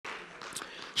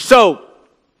So,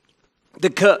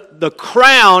 the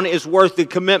crown is worth the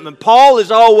commitment. Paul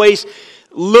is always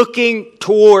looking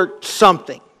toward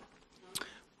something.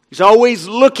 He's always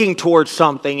looking toward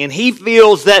something, and he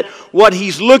feels that what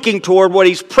he's looking toward, what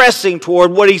he's pressing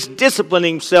toward, what he's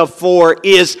disciplining himself for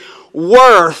is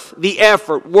worth the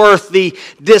effort, worth the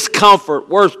discomfort,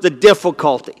 worth the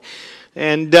difficulty.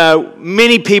 And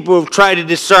many people have tried to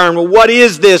discern, well, what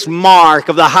is this mark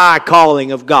of the high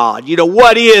calling of God? You know,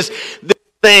 what is the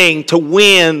thing to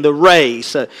win the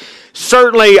race?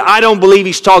 Certainly, I don't believe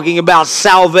he's talking about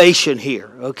salvation here,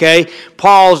 okay?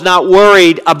 Paul's not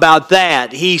worried about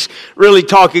that. He's really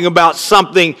talking about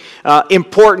something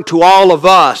important to all of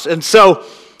us. And so,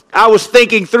 I was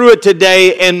thinking through it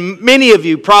today, and many of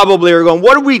you probably are going,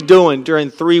 what are we doing during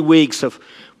 3 weeks of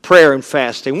prayer and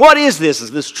fasting? What is this?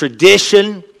 Is this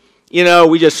tradition? You know,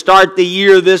 we just start the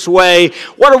year this way.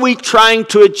 What are we trying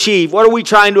to achieve? What are we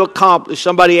trying to accomplish?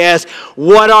 Somebody asked,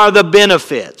 what are the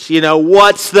benefits? You know,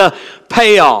 what's the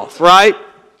payoff, right?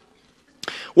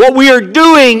 What we are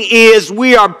doing is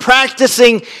we are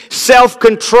practicing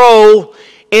self-control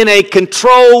in a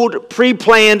controlled,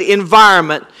 pre-planned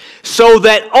environment so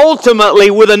that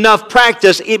ultimately, with enough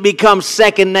practice, it becomes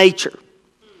second nature.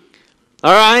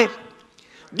 All right?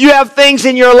 You have things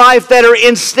in your life that are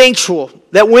instinctual,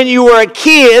 that when you were a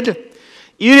kid,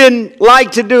 you didn't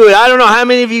like to do it. I don't know how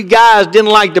many of you guys didn't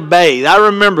like to bathe. I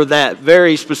remember that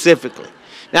very specifically.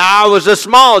 Now, I was a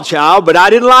small child, but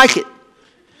I didn't like it.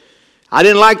 I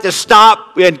didn't like to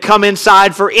stop and come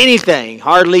inside for anything,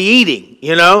 hardly eating,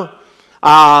 you know.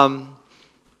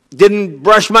 Didn't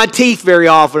brush my teeth very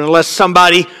often unless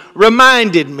somebody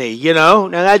reminded me, you know.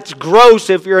 Now, that's gross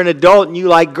if you're an adult and you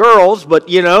like girls, but,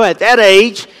 you know, at that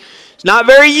age, it's not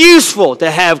very useful to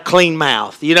have clean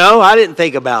mouth, you know. I didn't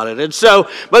think about it. And so,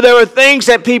 but there were things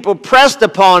that people pressed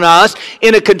upon us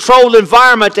in a controlled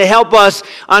environment to help us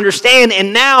understand.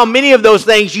 And now, many of those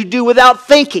things you do without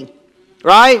thinking,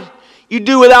 right? You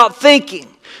do without thinking.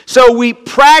 So we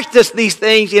practice these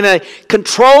things in a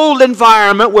controlled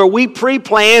environment where we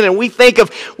pre-plan and we think of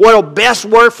what will best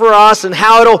work for us and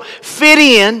how it'll fit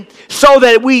in so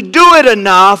that we do it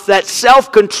enough that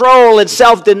self-control and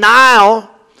self-denial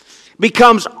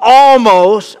becomes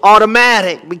almost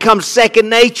automatic, becomes second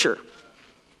nature.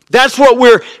 That's what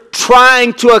we're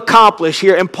trying to accomplish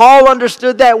here. And Paul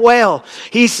understood that well.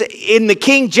 In the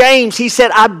King James, he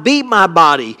said, I beat my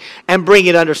body and bring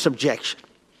it under subjection.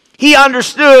 He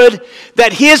understood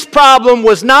that his problem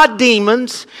was not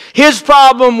demons. His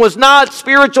problem was not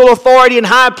spiritual authority in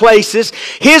high places.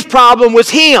 His problem was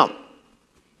him.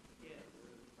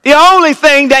 The only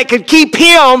thing that could keep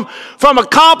him from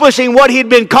accomplishing what he'd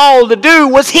been called to do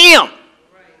was him.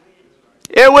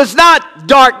 It was not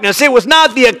darkness. It was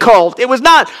not the occult. It was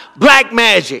not black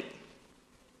magic.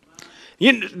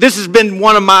 This has been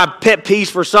one of my pet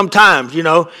peeves for some time, you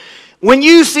know. When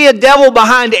you see a devil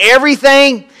behind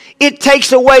everything, it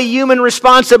takes away human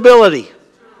responsibility.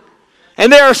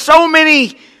 And there are so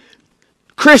many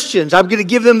Christians, I'm going to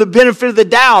give them the benefit of the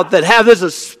doubt, that have this a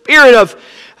spirit of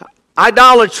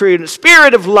idolatry and a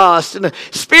spirit of lust and a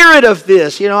spirit of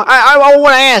this. You know, I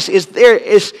want to ask,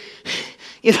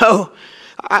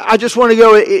 I just want to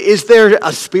go, is there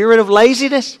a spirit of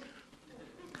laziness?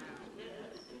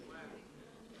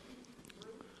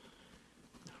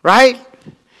 Right?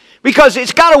 Because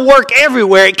it's got to work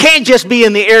everywhere. It can't just be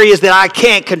in the areas that I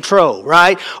can't control,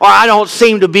 right? Or I don't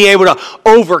seem to be able to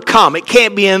overcome. It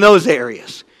can't be in those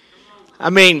areas.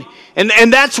 I mean,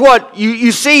 and that's what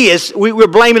you see is we're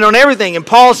blaming on everything. And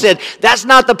Paul said, that's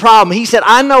not the problem. He said,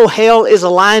 I know hell is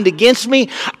aligned against me.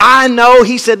 I know,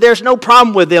 he said, there's no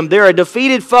problem with them. They're a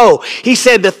defeated foe. He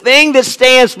said, the thing that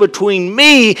stands between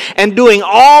me and doing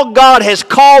all God has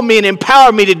called me and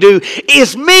empowered me to do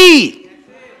is me.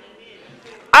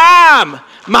 I'm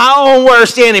my own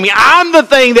worst enemy. I'm the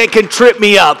thing that can trip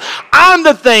me up. I'm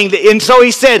the thing that, and so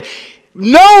he said,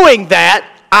 knowing that,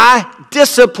 I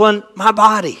discipline my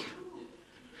body.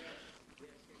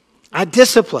 I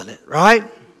discipline it, right?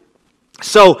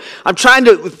 So I'm trying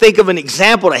to think of an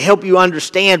example to help you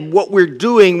understand what we're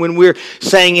doing when we're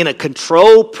saying in a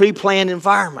controlled, pre-planned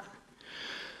environment.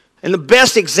 And the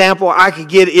best example I could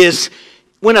get is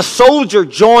when a soldier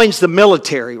joins the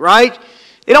military, right?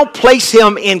 They don't place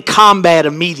him in combat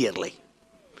immediately.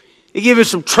 They give him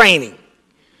some training,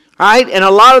 right? And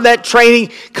a lot of that training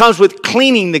comes with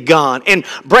cleaning the gun and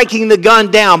breaking the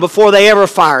gun down before they ever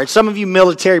fire it. Some of you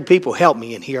military people help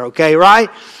me in here, okay,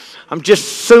 right? I'm just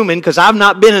assuming because I've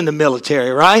not been in the military,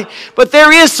 right? But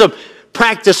there is some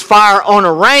practice fire on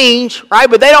a range, right?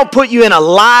 But they don't put you in a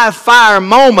live fire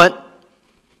moment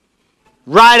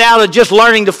right out of just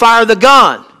learning to fire the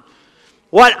gun.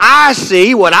 what I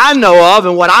see, what I know of,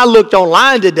 and what I looked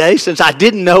online today, since I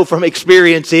didn't know from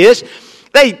experience, is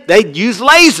they use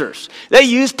lasers. They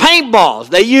use paintballs.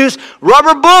 They use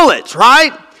rubber bullets,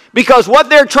 right? Because what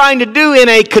they're trying to do in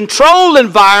a controlled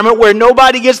environment where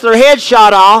nobody gets their head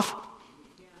shot off,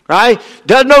 right?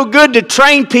 Does no good to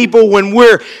train people when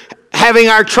we're having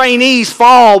our trainees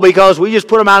fall because we just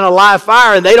put them out in a live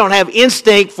fire and they don't have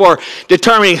instinct for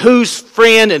determining who's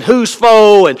friend and who's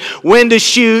foe and when to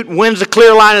shoot, when's a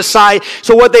clear line of sight.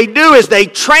 So what they do is they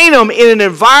train them in an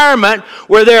environment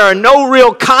where there are no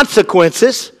real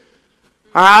consequences,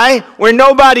 all right, where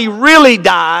nobody really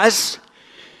dies,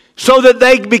 so that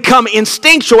they become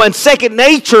instinctual and second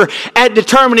nature at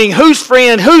determining who's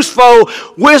friend, who's foe,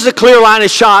 where's the clear line of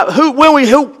shot,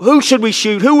 who should we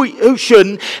shoot, who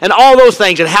shouldn't, and all those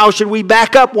things, and how should we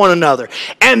back up one another.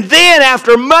 And then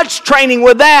after much training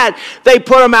with that, they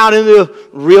put them out into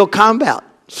real combat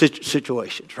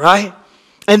situations, right?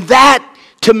 And that,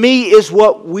 to me, is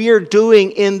what we're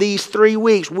doing in these 3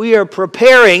 weeks. We are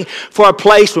preparing for a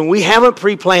place when we haven't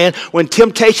pre-planned, when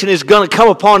temptation is going to come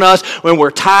upon us, when we're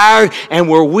tired and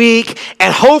we're weak.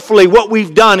 And hopefully what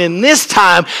we've done in this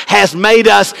time has made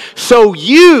us so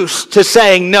used to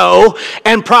saying no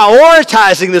and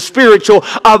prioritizing the spiritual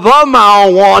above my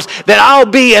own wants that I'll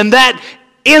be in that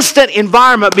instant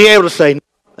environment be able to say, no,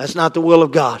 that's not the will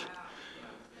of God.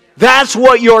 That's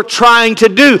what you're trying to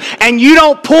do. And you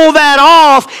don't pull that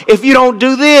off if you don't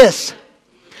do this.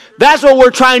 That's what we're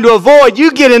trying to avoid.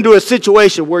 You get into a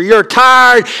situation where you're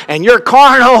tired and you're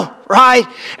carnal, right?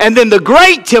 And then the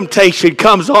great temptation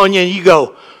comes on you and you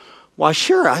go, well,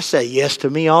 sure, I say yes to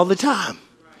me all the time.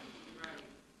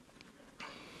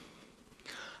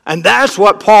 And that's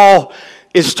what Paul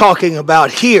is talking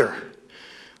about here.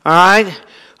 All right?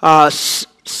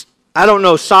 I don't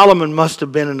know, Solomon must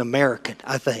have been an American,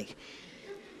 I think.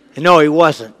 No, he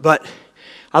wasn't. But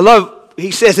I love,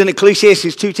 he says in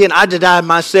Ecclesiastes 2:10, I deny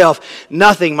myself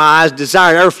nothing my eyes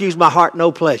desire. I refuse my heart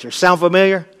no pleasure. Sound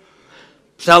familiar?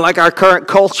 Sound like our current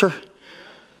culture?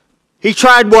 He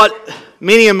tried what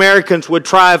many Americans would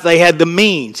try if they had the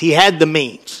means. He had the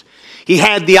means. He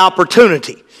had the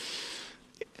opportunity.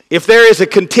 If there is a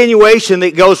continuation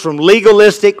that goes from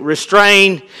legalistic,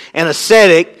 restrained, and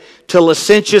ascetic to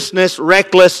licentiousness,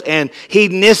 reckless, and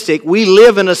hedonistic, we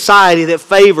live in a society that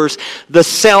favors the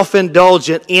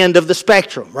self-indulgent end of the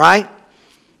spectrum, right?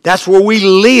 That's where we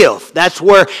live. That's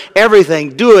where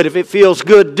everything, do it. If it feels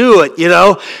good, do it, you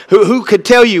know. Who could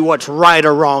tell you what's right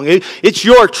or wrong? It's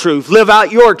your truth. Live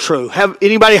out your truth. Have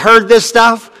anybody heard this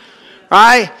stuff?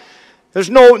 Right? There's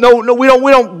we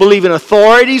don't believe in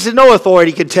authorities, and no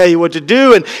authority can tell you what to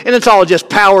do, and it's all just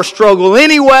power struggle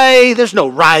anyway. There's no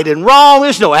right and wrong.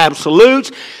 There's no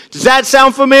absolutes. Does that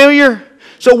sound familiar?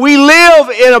 So we live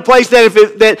in a place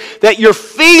that your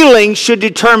feelings should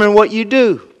determine what you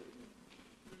do.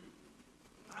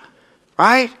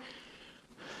 Right?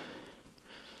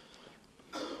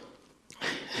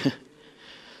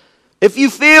 If you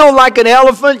feel like an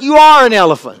elephant, you are an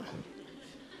elephant.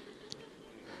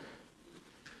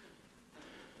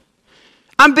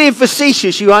 I'm being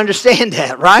facetious, you understand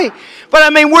that, right? But I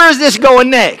mean, where is this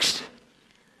going next?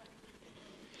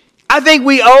 I think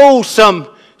we owe some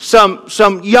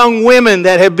young women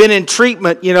that have been in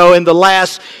treatment, you know, in the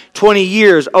last 20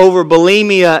 years over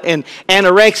bulimia and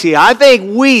anorexia. I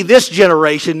think we, this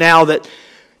generation now that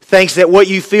thinks that what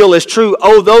you feel is true,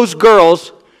 owe those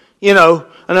girls, you know,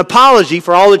 an apology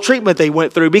for all the treatment they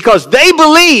went through because they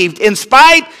believed, in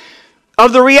spite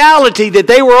of the reality, that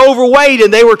they were overweight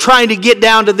and they were trying to get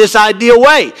down to this ideal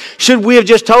weight. Should we have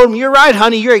just told them, you're right,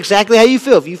 honey, you're exactly how you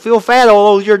feel. If you feel fat,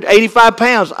 oh, you're 85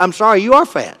 pounds. I'm sorry, you are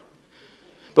fat.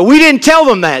 But we didn't tell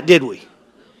them that, did we?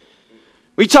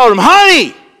 We told them,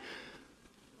 honey,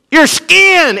 your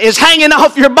skin is hanging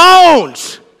off your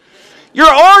bones. Your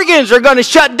organs are going to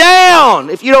shut down.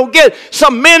 If you don't get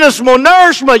some minimal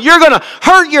nourishment, you're going to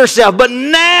hurt yourself. But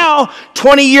now,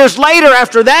 20 years later,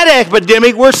 after that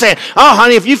epidemic, we're saying, oh,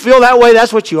 honey, if you feel that way,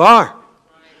 that's what you are.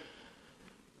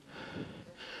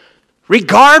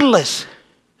 Regardless.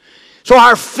 So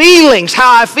our feelings,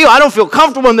 how I feel, I don't feel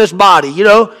comfortable in this body, you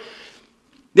know.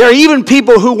 There are even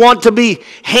people who want to be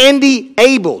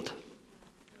handy-abled.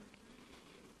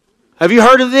 Have you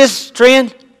heard of this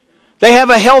trend? They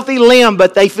have a healthy limb,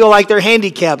 but they feel like they're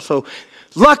handicapped. So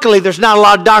luckily, there's not a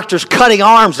lot of doctors cutting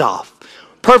arms off.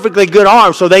 Perfectly good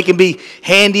arms so they can be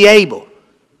handy-able.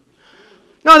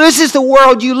 No, this is the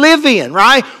world you live in,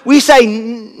 right? We say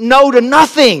no to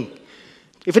nothing.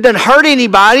 If it doesn't hurt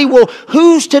anybody, well,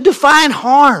 who's to define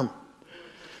harm?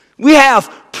 We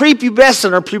have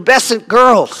prepubescent or pubescent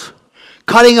girls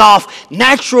cutting off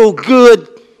natural good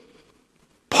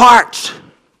parts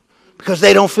because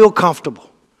they don't feel comfortable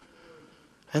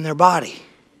in their body.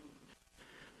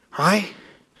 Right?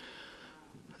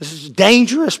 This is a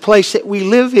dangerous place that we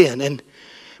live in. And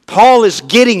Paul is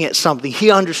getting at something. He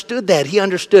understood that.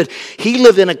 He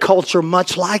lived in a culture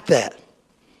much like that.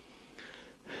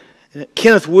 And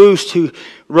Kenneth Woost, who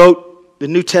wrote the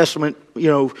New Testament,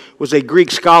 was a Greek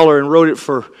scholar and wrote it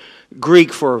for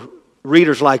Greek for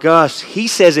readers like us. He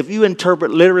says if you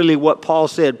interpret literally what Paul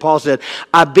said,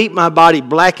 I beat my body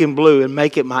black and blue and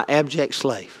make it my abject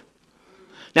slave.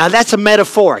 Now that's a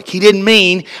metaphoric. He didn't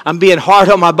mean I'm being hard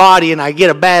on my body and I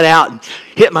get a bat out and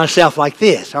hit myself like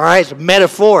this. All right, it's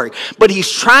metaphoric. But he's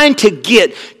trying to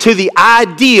get to the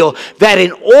ideal that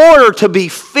in order to be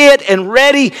fit and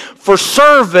ready for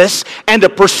service and to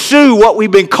pursue what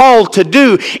we've been called to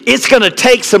do, it's going to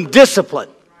take some discipline.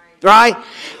 Right?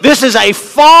 This is a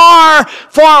far,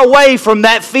 far away from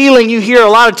that feeling you hear a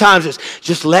lot of times. It's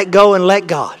just let go and let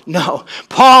God. No,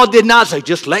 Paul did not say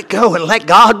just let go and let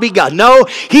God be God. No,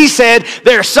 he said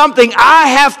there's something I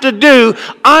have to do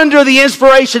under the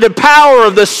inspiration and power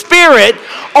of the Spirit,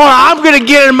 or I'm going to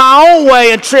get in my own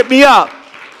way and trip me up.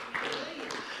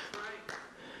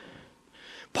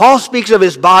 Paul speaks of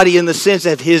his body in the sense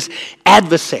of his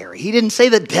adversary. He didn't say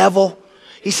the devil.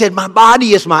 He said my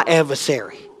body is my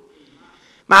adversary.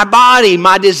 My body,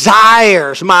 my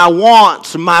desires, my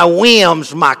wants, my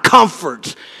whims, my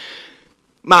comforts,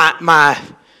 my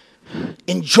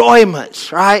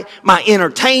enjoyments, right? My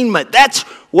entertainment. That's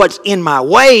what's in my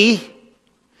way.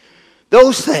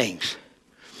 Those things.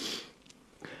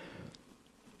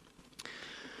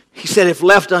 He said if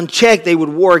left unchecked, they would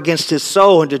war against his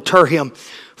soul and deter him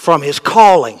from his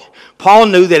calling. Paul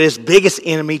knew that his biggest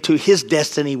enemy to his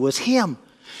destiny was him.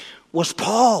 Was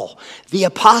Paul, the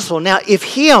apostle. Now, if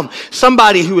him,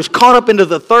 somebody who was caught up into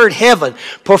the third heaven,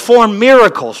 performed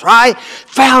miracles, right?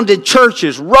 Founded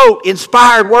churches, wrote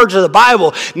inspired words of the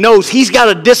Bible, knows he's got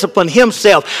to discipline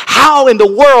himself. How in the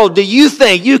world do you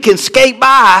think you can skate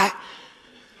by,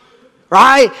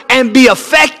 right, and be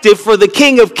effective for the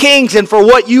King of Kings and for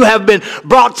what you have been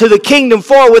brought to the kingdom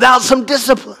for without some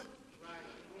discipline?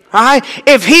 Right?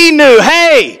 If he knew,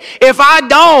 hey, if I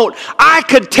don't, I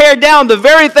could tear down the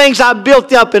very things I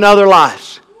built up in other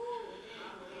lives.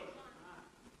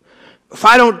 If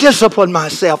I don't discipline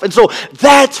myself. And so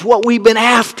that's what we've been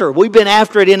after. We've been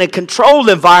after it in a controlled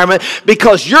environment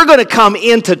because you're going to come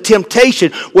into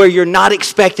temptation where you're not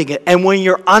expecting it. And when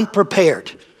you're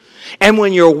unprepared. And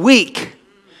when you're weak.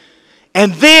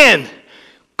 And then,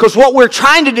 because what we're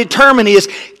trying to determine is,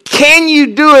 can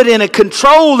you do it in a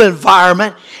controlled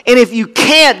environment? And if you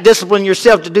can't discipline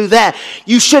yourself to do that,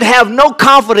 you should have no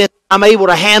confidence I'm able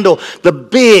to handle the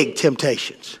big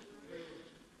temptations.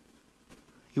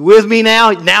 You with me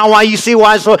now? Now why you see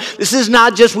why so this is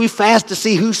not just we fast to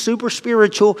see who's super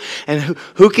spiritual and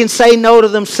who can say no to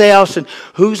themselves and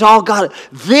who's all got it.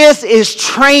 This is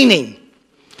training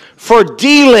for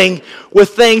dealing with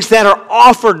things that are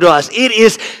offered to us.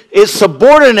 It's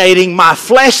subordinating my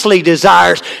fleshly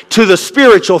desires to the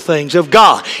spiritual things of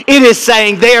God. It is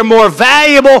saying they are more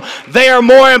valuable, they are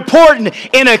more important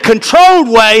in a controlled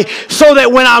way so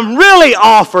that when I'm really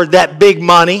offered that big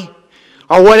money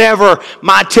or whatever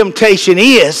my temptation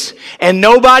is and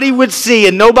nobody would see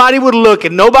and nobody would look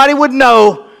and nobody would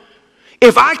know,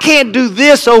 if I can't do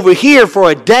this over here for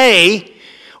a day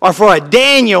or for a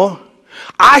Daniel,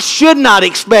 I should not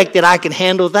expect that I can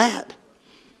handle that.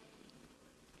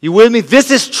 You with me? This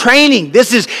is training.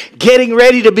 This is getting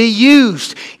ready to be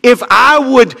used. If I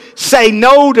would say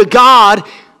no to God,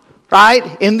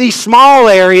 right, in these small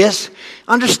areas,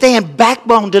 understand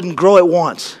backbone didn't grow at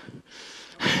once.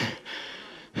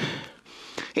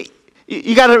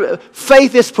 You got to,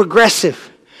 faith is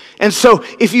progressive. And so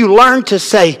if you learn to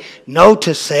say no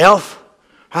to self,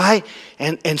 right,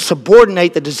 and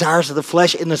subordinate the desires of the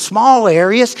flesh in the small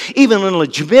areas, even in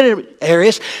legitimate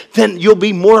areas, then you'll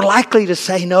be more likely to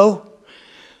say no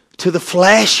to the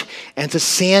flesh and to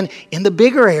sin in the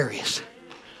bigger areas.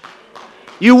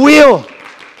 You will.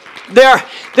 There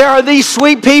are these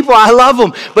sweet people, I love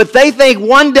them, but they think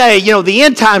one day, the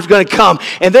end time's going to come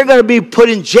and they're going to be put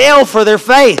in jail for their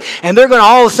faith and they're going to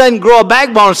all of a sudden grow a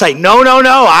backbone and say, no,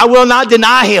 I will not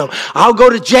deny him. I'll go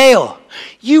to jail.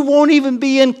 You won't even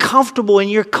be uncomfortable in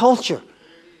your culture.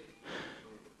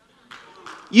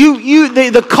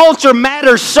 The culture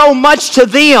matters so much to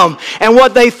them and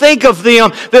what they think of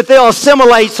them that they'll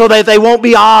assimilate so that they won't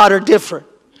be odd or different.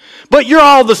 But you're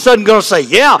all of a sudden going to say,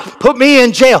 yeah, put me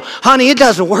in jail. Honey, it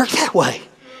doesn't work that way.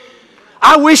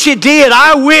 I wish it did.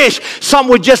 I wish something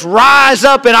would just rise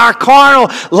up in our carnal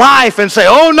life and say,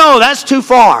 oh no, that's too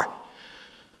far.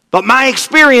 But my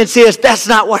experience is that's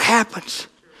not what happens.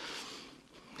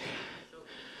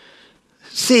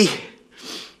 See,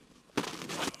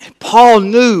 Paul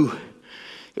knew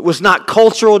it was not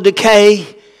cultural decay,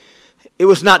 it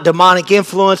was not demonic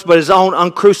influence, but his own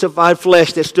uncrucified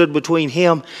flesh that stood between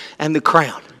him and the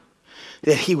crown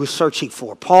that he was searching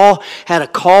for. Paul had a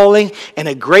calling and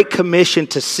a great commission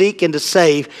to seek and to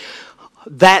save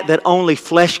that only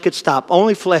flesh could stop.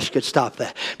 Only flesh could stop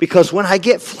that. Because when I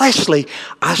get fleshly,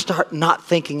 I start not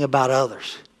thinking about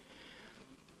others.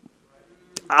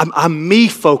 I'm me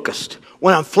focused.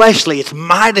 When I'm fleshly, it's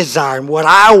my desire and what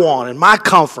I want and my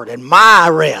comfort and my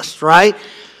rest, right?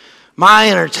 My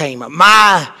entertainment,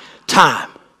 my time.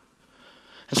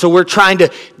 And so we're trying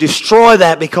to destroy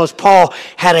that because Paul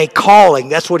had a calling.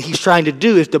 That's what he's trying to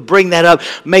do, is to bring that up,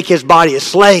 make his body a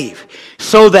slave,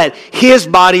 so that his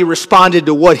body responded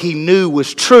to what he knew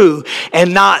was true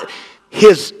and not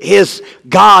his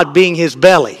God being his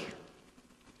belly.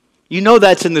 You know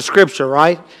that's in the scripture,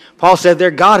 right? Paul said their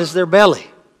God is their belly.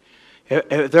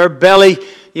 If their belly,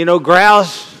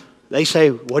 growls, they say,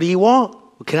 what do you want?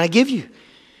 What can I give you?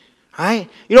 Right?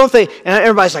 You don't think, and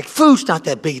everybody's like, food's not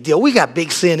that big a deal. We got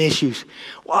big sin issues.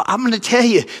 Well, I'm going to tell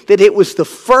you that it was the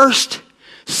first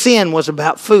sin was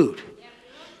about food.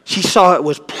 She saw it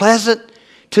was pleasant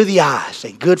to the eyes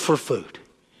and good for food.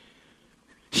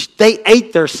 They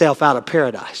ate themselves out of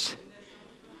paradise.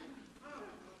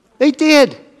 They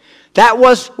did. That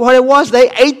was what it was.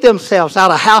 They ate themselves out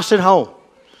of house and home.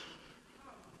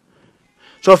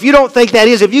 So if you don't think that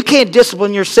is, if you can't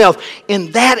discipline yourself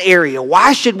in that area,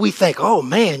 why should we think, oh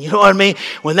man, you know what I mean?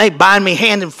 When they bind me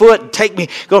hand and foot and take me,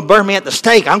 going to burn me at the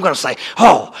stake, I'm going to say,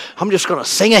 oh, I'm just going to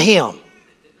sing a hymn.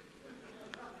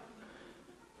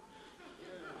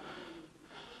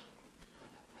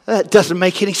 That doesn't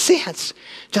make any sense.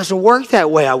 It doesn't work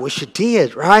that way. I wish it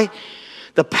did, right?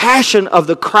 The passion of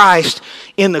the Christ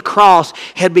in the cross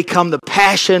had become the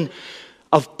passion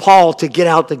of Paul to get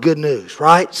out the good news,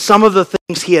 right? Some of the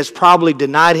things he has probably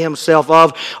denied himself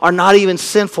of are not even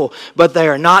sinful, but they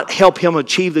are not help him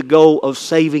achieve the goal of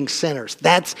saving sinners.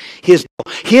 That's his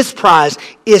goal. His prize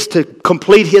is to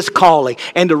complete his calling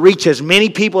and to reach as many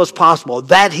people as possible.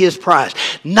 That's his prize,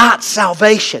 not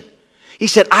salvation. He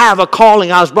said, I have a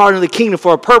calling. I was brought into the kingdom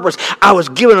for a purpose. I was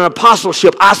given an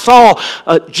apostleship. I saw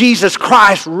Jesus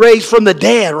Christ raised from the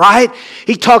dead, right?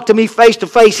 He talked to me face to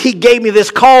face. He gave me this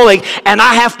calling, and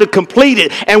I have to complete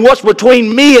it. And what's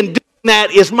between me and doing that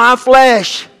is my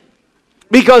flesh.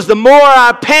 Because the more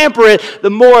I pamper it, the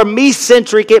more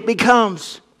me-centric it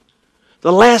becomes.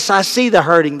 The less I see the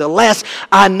hurting, the less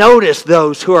I notice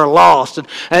those who are lost.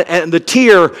 And the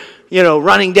tear,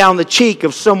 running down the cheek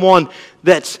of someone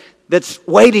that's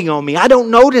waiting on me. I don't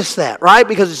notice that, right?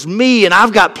 Because it's me and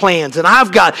I've got plans and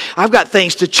I've got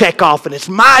things to check off and it's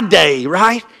my day,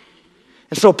 right?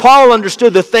 And so Paul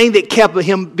understood the thing that kept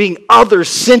him being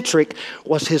other-centric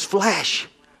was his flesh.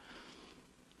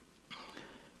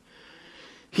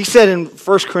 He said in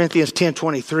 1 Corinthians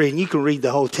 10:23, and you can read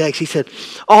the whole text, he said,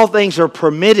 all things are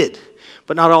permitted,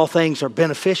 but not all things are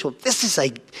beneficial. This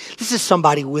is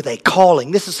somebody with a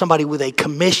calling. This is somebody with a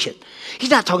commission.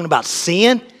 He's not talking about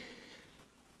sin.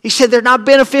 He said, they're not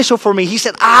beneficial for me. He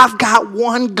said, I've got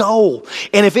one goal.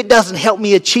 And if it doesn't help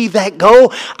me achieve that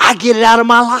goal, I get it out of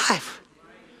my life.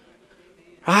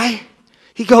 Right?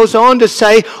 He goes on to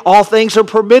say, all things are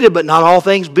permitted, but not all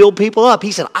things build people up.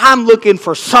 He said, I'm looking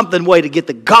for something way to get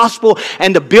the gospel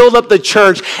and to build up the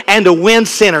church and to win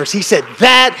sinners. He said,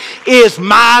 that is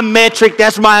my metric.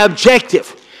 That's my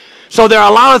objective. So there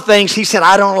are a lot of things, he said,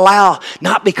 I don't allow,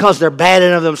 not because they're bad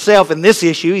in of themselves. In this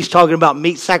issue, he's talking about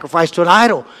meat sacrificed to an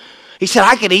idol. He said,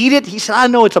 I can eat it. He said, I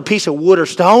know it's a piece of wood or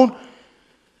stone.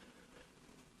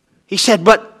 He said,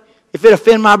 but if it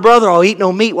offend my brother, I'll eat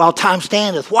no meat while time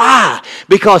standeth. Why?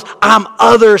 Because I'm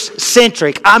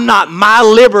others-centric. I'm not my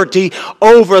liberty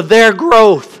over their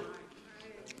growth.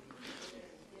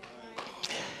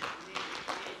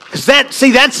 Because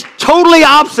that's totally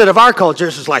opposite of our culture.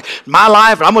 It's just like, my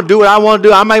life, and I'm going to do what I want to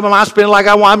do. I make my mind spin like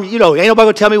I want. Ain't nobody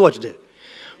going to tell me what to do.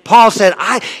 Paul said,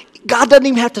 God doesn't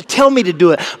even have to tell me to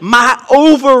do it. My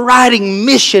overriding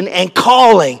mission and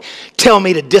calling tell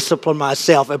me to discipline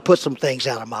myself and put some things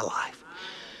out of my life.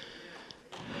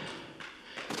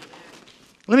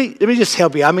 Let me just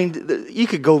help you. I mean, you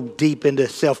could go deep into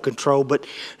self-control, but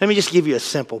let me just give you a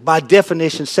simple. By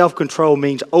definition, self-control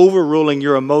means overruling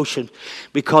your emotion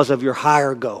because of your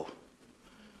higher goal.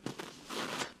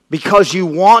 Because you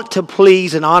want to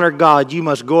please and honor God, you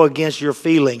must go against your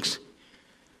feelings,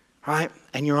 right,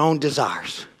 and your own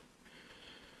desires.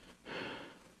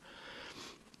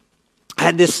 I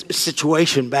had this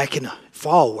situation back in the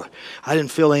fall where I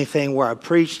didn't feel anything where I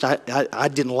preached. I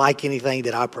didn't like anything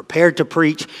that I prepared to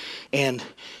preach. And,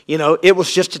 it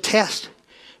was just a test.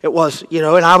 It was, and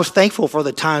I was thankful for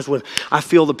the times when I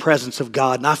feel the presence of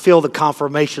God and I feel the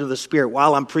confirmation of the Spirit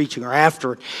while I'm preaching or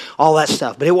after, all that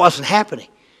stuff. But it wasn't happening.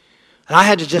 And I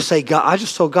had to just say, God, I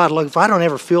just told God, look, if I don't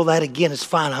ever feel that again, it's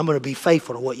fine. I'm going to be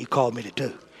faithful to what you called me to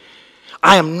do.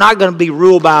 I am not going to be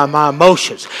ruled by my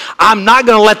emotions. I'm not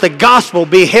going to let the gospel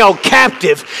be held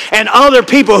captive and other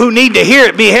people who need to hear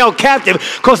it be held captive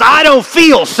because I don't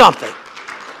feel something.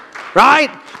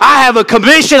 Right? I have a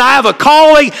commission. I have a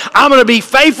calling. I'm going to be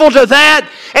faithful to that.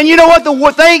 And you know what?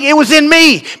 The thing, it was in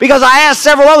me. Because I asked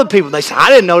several other people. They said, I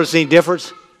didn't notice any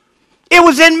difference. It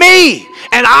was in me.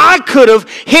 And I could have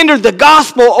hindered the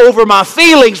gospel over my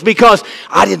feelings because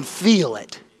I didn't feel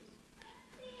it.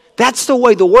 That's the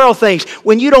way the world thinks.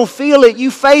 When you don't feel it, you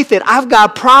faith it. I've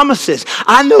got promises.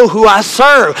 I know who I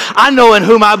serve. I know in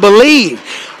whom I believe.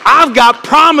 I've got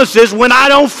promises when I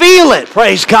don't feel it.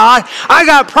 Praise God. I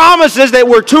got promises that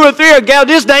where 2 or 3 are gathered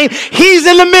in His name, He's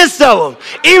in the midst of them.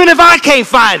 Even if I can't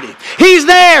find Him, He's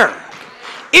there.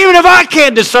 Even if I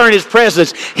can't discern His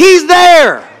presence, He's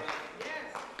there.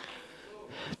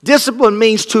 Discipline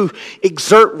means to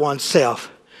exert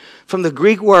oneself. From the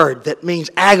Greek word that means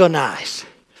agonize.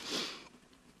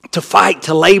 To fight,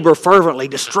 to labor fervently,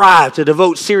 to strive, to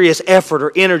devote serious effort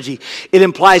or energy. It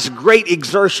implies great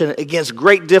exertion against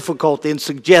great difficulty and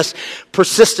suggests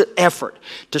persistent effort.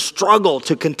 To struggle,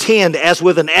 to contend as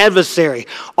with an adversary.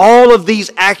 All of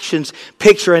these actions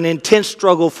picture an intense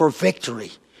struggle for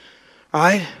victory. All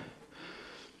right?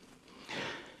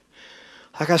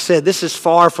 Like I said, this is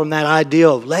far from that idea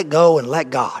of let go and let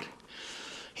God.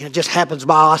 It just happens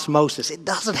by osmosis. It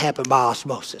doesn't happen by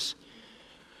osmosis.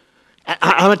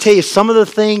 I'm going to tell you, some of the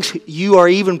things you are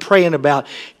even praying about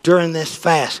during this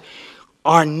fast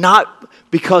are not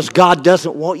because God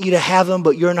doesn't want you to have them,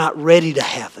 but you're not ready to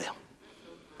have them.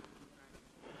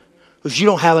 Because you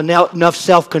don't have enough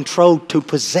self-control to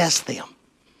possess them.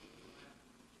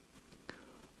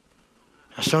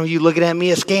 Now, some of you looking at me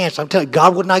askance. I'm telling you,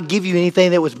 God would not give you anything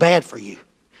that was bad for you.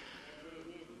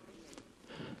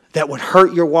 That would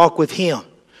hurt your walk with Him.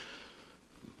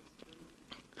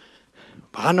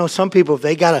 But I know some people, if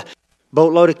they got a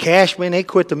boatload of cash, man, they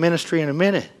quit the ministry in a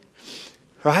minute.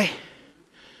 Right?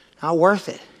 Not worth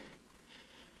it.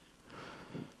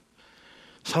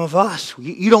 Some of us,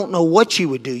 you don't know what you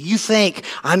would do. You think,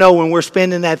 I know when we're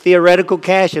spending that theoretical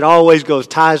cash, it always goes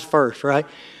tithes first, right?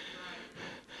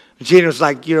 Gina was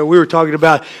like, we were talking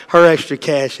about her extra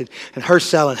cash and her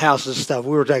selling houses and stuff.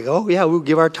 We were like, oh, yeah, we'll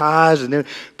give our tithes and then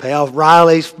pay off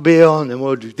Riley's bill and then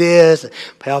we'll do this and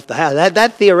pay off the house.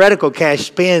 That theoretical cash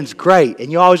spends great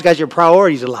and you always got your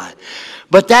priorities aligned.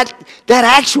 But that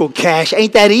actual cash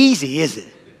ain't that easy, is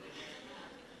it?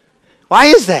 Why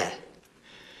is that?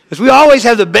 Because we always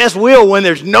have the best will when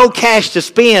there's no cash to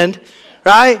spend,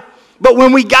 right? But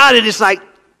when we got it, it's like,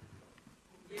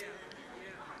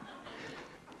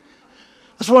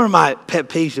 that's one of my pet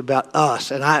peeves about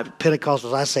us. And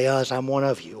Pentecostals, I say us, I'm one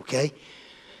of you, okay?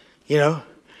 We'll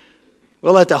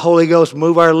let the Holy Ghost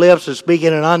move our lips and speak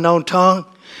in an unknown tongue.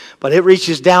 But it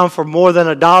reaches down for more than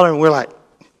 $1 and we're like,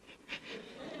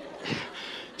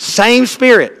 same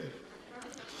Spirit.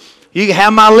 You can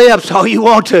have my lips all you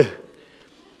want to.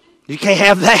 You can't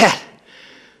have that.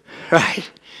 Right?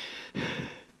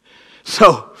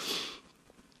 So,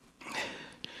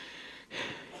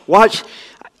 watch.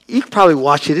 You can probably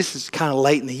watch it. This is kind of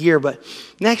late in the year, but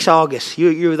next August,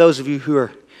 those of you who are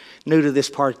new to this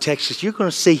part of Texas, you're going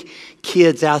to see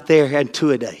kids out there having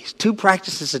 2-a-days, 2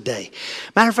 practices a day.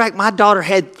 Matter of fact, my daughter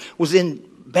was in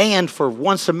band for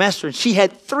 1 semester, and she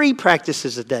had 3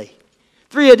 practices a day,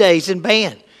 3-a-days in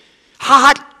band.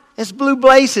 Hot as blue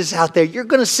blazes out there. You're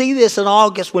going to see this in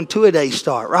August when 2-a-days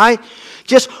start, right?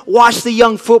 Just watch the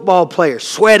young football players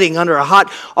sweating under a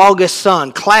hot August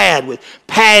sun, clad with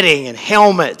padding and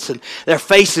helmets, and their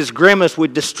faces grimace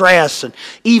with distress and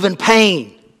even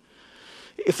pain.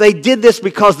 If they did this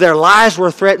because their lives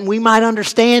were threatened, we might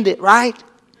understand it, right?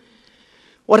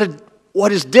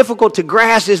 What is difficult to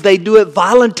grasp is they do it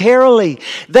voluntarily.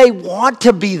 They want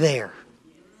to be there.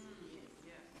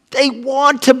 They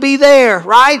want to be there,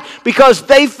 right? Because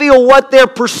they feel what they're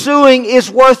pursuing is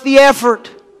worth the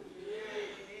effort.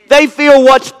 They feel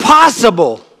what's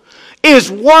possible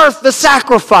is worth the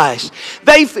sacrifice.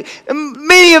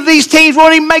 Many of these teams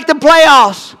won't even make the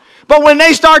playoffs. But when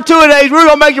they start 2-a-days, we're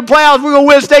going to make the playoffs, we're going to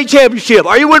win a state championship.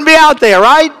 Or you wouldn't be out there,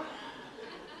 right?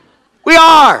 We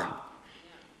are.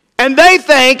 And they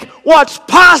think what's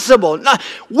possible. Now,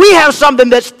 we have something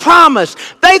that's promised.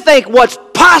 They think what's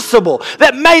impossible,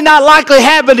 that may not likely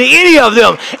happen to any of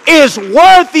them, is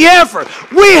worth the effort.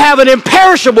 We have an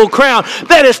imperishable crown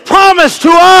that is promised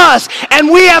to us, and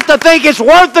we have to think it's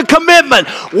worth the commitment,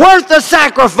 worth the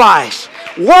sacrifice,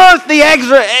 worth the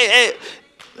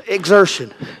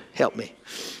exertion. Help me.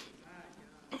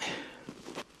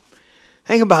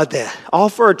 Think about that. All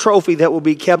for a trophy that will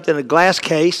be kept in a glass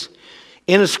case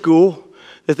in a school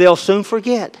that they'll soon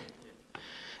forget.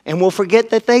 And will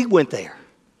forget that they went there.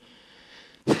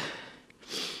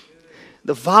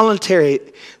 They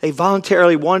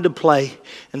voluntarily wanted to play,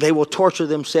 and they will torture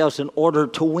themselves in order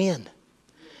to win.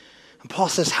 And Paul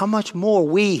says, how much more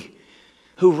we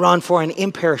who run for an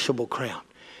imperishable crown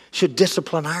should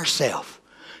discipline ourselves,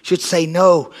 should say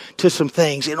no to some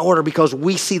things in order, because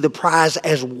we see the prize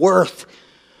as worth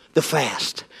the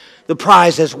fast. The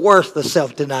prize as worth the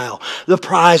self-denial. The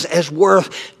prize as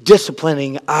worth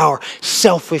disciplining our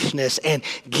selfishness and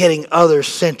getting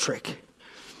others-centric.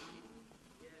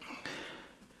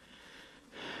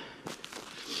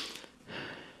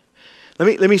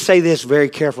 Let me say this very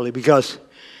carefully, because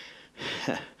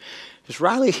is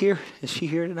Riley here? Is she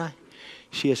here tonight?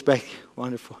 She is back.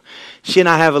 Wonderful. She and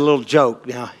I have a little joke.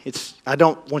 Now, I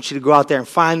don't want you to go out there and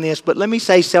find this, but let me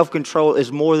say self-control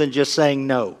is more than just saying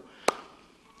no.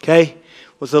 Okay? It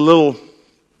was a little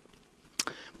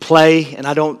play, and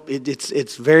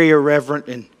it's very irreverent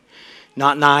and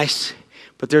not nice,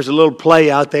 but there's a little play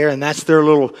out there, and that's their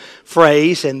little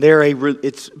phrase, and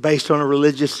it's based on a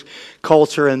religious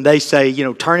culture, and they say,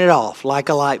 turn it off like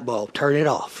a light bulb, turn it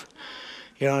off.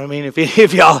 You know what I mean?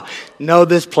 If y'all know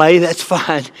this play, that's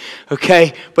fine,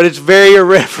 okay? But it's very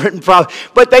irreverent,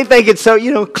 but they think it's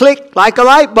so, click like a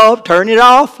light bulb, turn it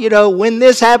off. When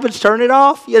this happens, turn it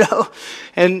off.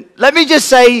 And let me just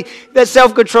say that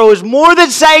self-control is more than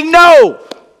saying no.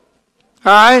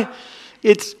 All right?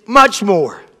 It's much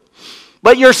more.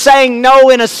 But you're saying no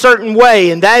in a certain way,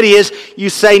 and that is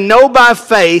you say no by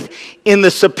faith in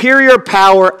the superior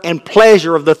power and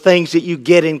pleasure of the things that you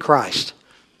get in Christ.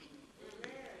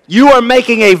 You are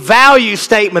making a value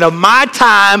statement of my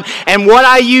time and what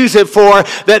I use it for,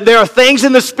 that there are things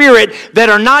in the Spirit that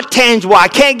are not tangible, I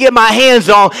can't get my hands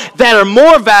on, that are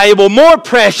more valuable, more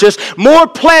precious, more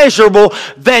pleasurable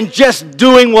than just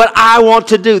doing what I want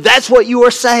to do. That's what you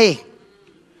are saying.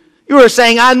 You are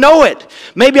saying, I know it.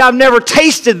 Maybe I've never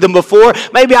tasted them before.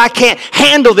 Maybe I can't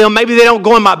handle them. Maybe they don't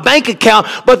go in my bank account.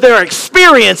 But there are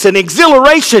experience and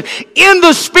exhilaration in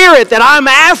the Spirit that I'm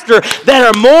after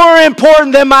that are more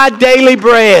important than my daily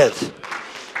bread.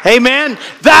 Amen?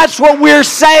 That's what we're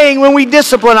saying when we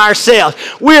discipline ourselves.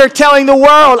 We are telling the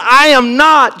world, I am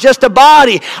not just a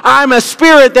body. I'm a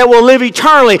spirit that will live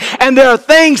eternally. And there are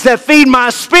things that feed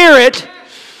my spirit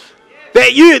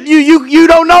that you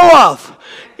don't know of.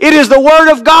 It is the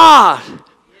Word of God.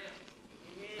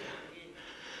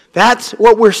 That's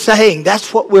what we're saying.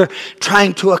 That's what we're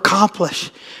trying to accomplish.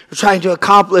 We're trying to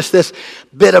accomplish this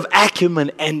bit of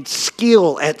acumen and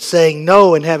skill at saying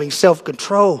no and having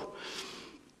self-control.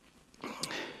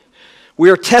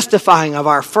 We are testifying of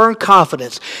our firm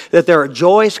confidence that there are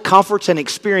joys, comforts, and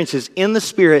experiences in the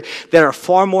Spirit that are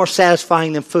far more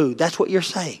satisfying than food. That's what you're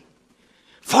saying.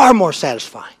 Far more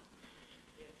satisfying.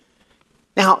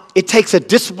 Now, it takes a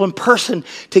disciplined person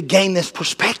to gain this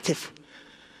perspective.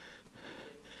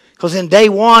 Because in day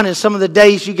one and some of the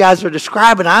days you guys are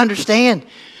describing, I understand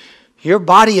your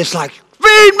body is like,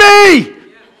 feed me!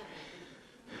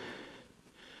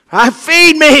 Right?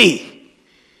 Feed me!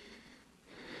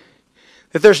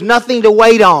 That there's nothing to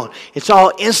wait on. It's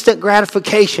all instant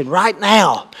gratification right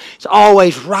now. It's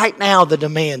always right now the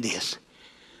demand is.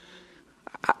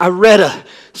 I read a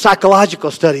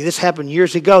psychological study. This happened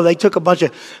years ago. They took a bunch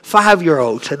of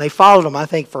 5-year-olds and they followed them, I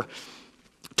think, for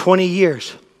 20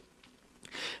 years.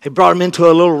 They brought them into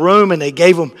a little room and they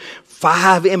gave them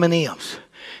 5 M&Ms.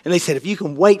 And they said, if you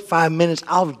can wait 5 minutes,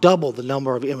 I'll double the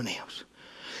number of M&Ms.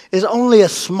 There's only a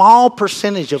small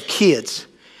percentage of kids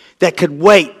that could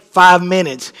wait 5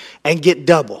 minutes and get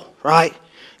double, right?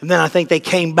 And then I think they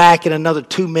came back in another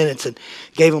 2 minutes and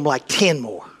gave them like 10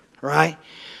 more, right?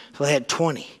 So they had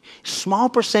 20. Small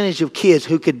percentage of kids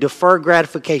who could defer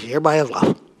gratification. Everybody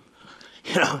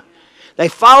else, they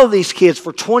followed these kids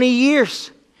for 20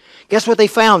 years. Guess what they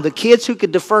found? The kids who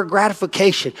could defer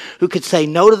gratification, who could say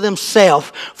no to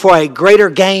themselves for a greater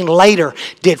gain later,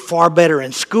 did far better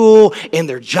in school, in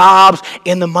their jobs,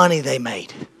 in the money they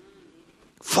made.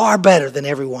 Far better than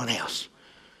everyone else.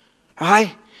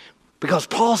 Right? Because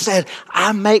Paul said,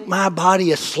 I make my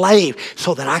body a slave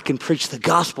so that I can preach the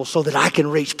gospel, so that I can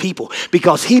reach people.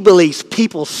 Because he believes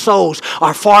people's souls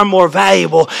are far more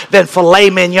valuable than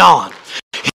filet mignon.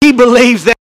 He believes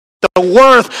that the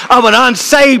worth of an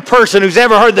unsaved person who's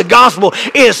ever heard the gospel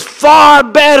is far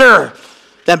better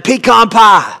than pecan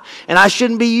pie. And I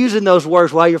shouldn't be using those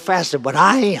words while you're fasting, but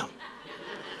I am.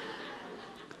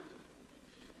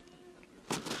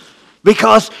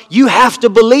 Because you have to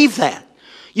believe that.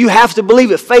 You have to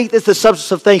believe it. Faith is the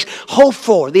substance of things hoped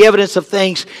for, the evidence of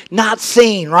things not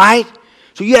seen, right?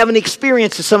 So you haven't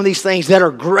experienced some of these things that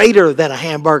are greater than a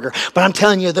hamburger. But I'm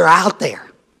telling you, they're out there.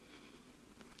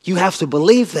 You have to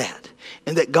believe that.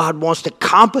 And that God wants to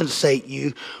compensate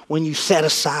you when you set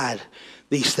aside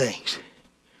these things.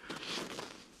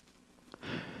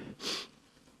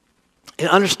 And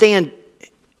understand,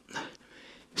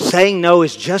 saying no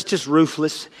is just as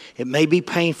ruthless. It may be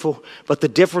painful, but the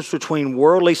difference between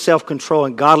worldly self-control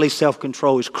and godly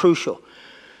self-control is crucial.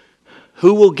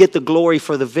 Who will get the glory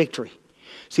for the victory?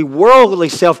 See, worldly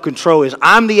self-control is,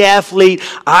 I'm the athlete,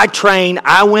 I train,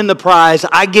 I win the prize,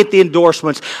 I get the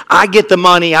endorsements, I get the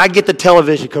money, I get the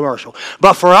television commercial.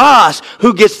 But for us,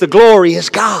 who gets the glory is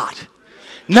God,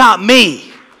 not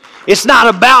me. It's not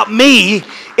about me.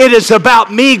 It is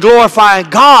about me glorifying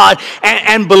God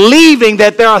and believing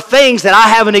that there are things that I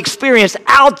haven't experienced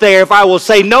out there if I will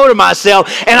say no to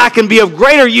myself, and I can be of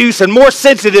greater use and more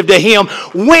sensitive to Him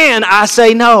when I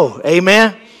say no.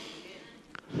 Amen?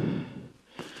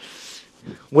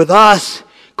 With us,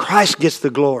 Christ gets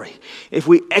the glory. If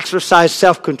we exercise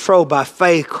self-control by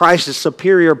faith, Christ's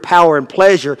superior power and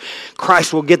pleasure,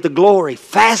 Christ will get the glory.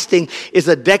 Fasting is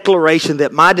a declaration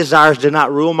that my desires do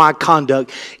not rule my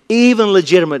conduct, even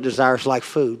legitimate desires like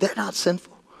food. They're not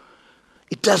sinful.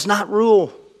 It does not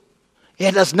rule.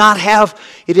 It is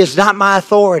not my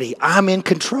authority. I'm in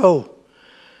control.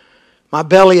 My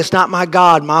belly is not my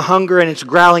God. My hunger and its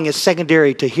growling is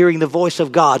secondary to hearing the voice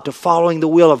of God, to following the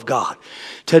will of God,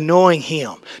 to knowing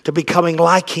Him, to becoming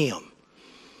like Him.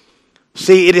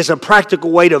 See, it is a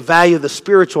practical way to value the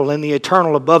spiritual and the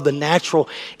eternal above the natural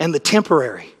and the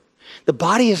temporary. The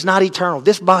body is not eternal.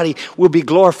 This body will be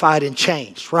glorified and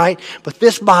changed, right? But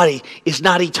this body is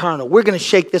not eternal. We're going to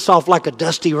shake this off like a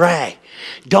dusty rag.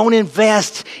 Don't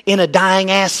invest in a dying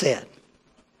asset,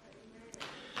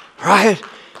 right?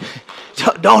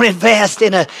 Don't invest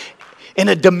in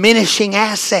a diminishing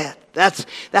asset.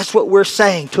 That's what we're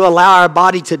saying. To allow our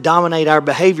body to dominate our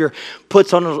behavior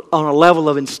puts on a level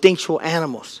of instinctual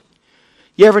animals.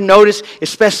 You ever notice,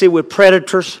 especially with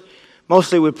predators,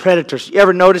 mostly with predators, you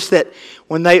ever notice that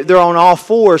when they're on all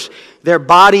fours, their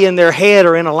body and their head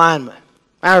are in alignment?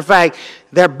 Matter of fact,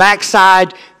 their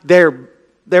backside, their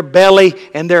belly,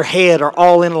 and their head are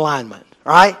all in alignment,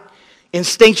 right?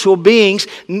 Instinctual beings,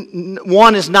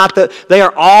 one is not they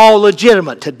are all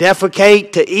legitimate to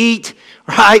defecate, to eat,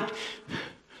 right?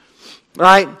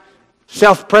 Right?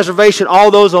 Self-preservation, all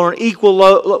those are on equal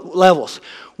levels.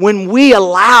 When we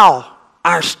allow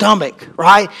our stomach,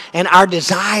 right, and our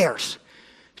desires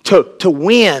to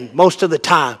win most of the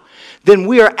time, then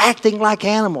we are acting like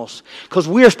animals, because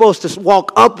we are supposed to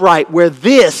walk upright where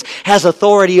this has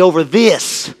authority over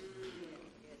this.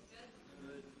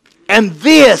 And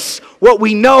this, what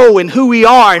we know and who we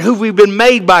are and who we've been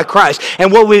made by Christ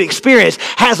and what we've experienced,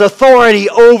 has authority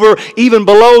over even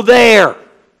below there.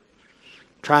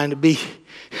 Trying to be,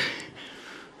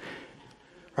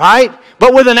 right?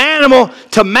 But with an animal,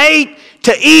 to mate,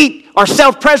 to eat, or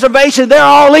self-preservation, they're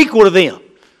all equal to them.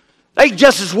 They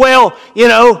just as well,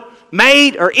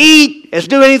 mate or eat as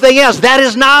do anything else. That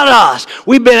is not us.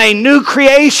 We've been a new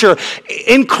creation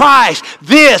in Christ.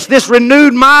 This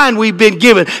renewed mind we've been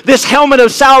given, this helmet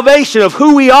of salvation of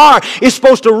who we are, is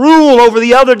supposed to rule over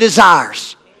the other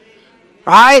desires.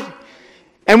 Right?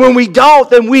 And when we don't,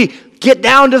 then we get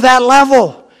down to that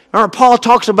level. Remember, Paul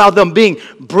talks about them being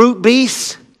brute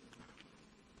beasts.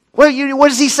 What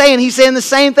is he saying? He's saying the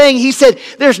same thing. He said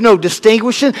there's no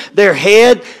distinguishing. Their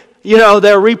head,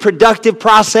 their reproductive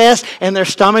process and their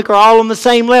stomach are all on the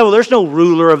same level. There's no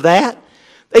ruler of that.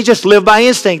 They just live by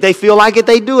instinct. They feel like it,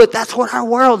 they do it. That's what our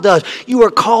world does. You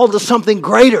are called to something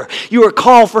greater. You are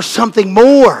called for something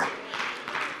more.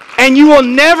 And you will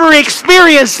never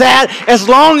experience that as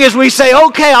long as we say,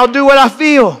 okay, I'll do what I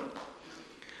feel.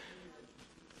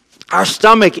 Our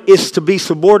stomach is to be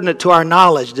subordinate to our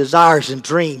knowledge, desires, and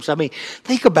dreams. I mean,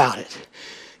 think about it.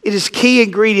 It is key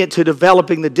ingredient to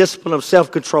developing the discipline of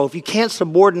self-control. If you can't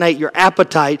subordinate your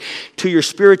appetite to your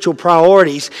spiritual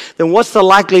priorities, then what's the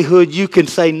likelihood you can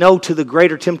say no to the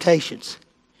greater temptations?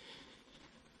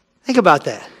 Think about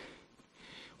that.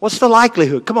 What's the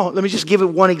likelihood? Come on, let me just give it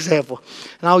one example.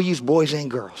 And I'll use boys and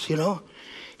girls,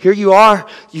 Here you are,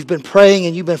 you've been praying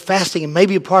and you've been fasting, and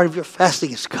maybe a part of your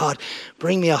fasting is, God,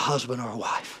 bring me a husband or a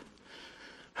wife.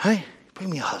 Right?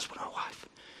 Bring me a husband or a wife.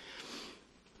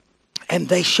 And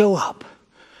they show up.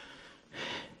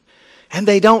 And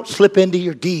they don't slip into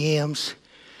your DMs.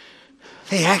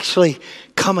 They actually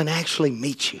come and actually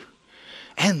meet you.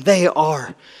 And they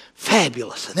are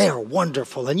fabulous. And they are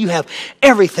wonderful. And you have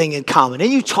everything in common.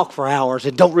 And you talk for hours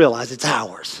and don't realize it's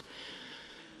hours.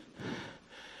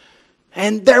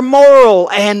 And they're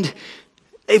moral. And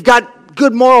they've got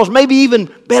good morals. Maybe even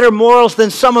better morals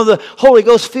than some of the Holy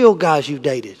Ghost filled guys you've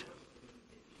dated.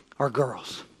 Or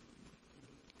girls.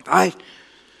 Right?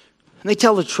 And they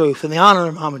tell the truth and they honor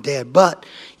their mom and dad. But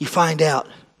you find out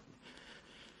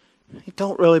you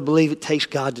don't really believe it takes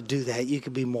God to do that. You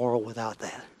can be moral without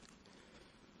that.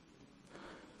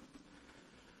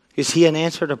 Is he an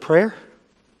answer to prayer?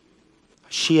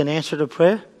 Is she an answer to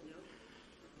prayer?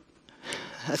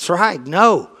 That's right,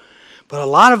 no. But a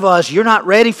lot of us, you're not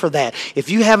ready for that. If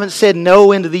you haven't said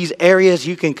no into these areas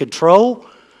you can control,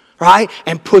 right,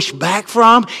 and push back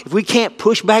from, if we can't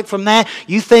push back from that,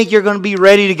 you think you're going to be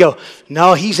ready to go,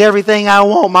 no, he's everything I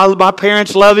want. My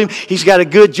parents love him. He's got a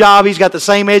good job. He's got the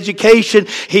same education.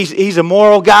 He's a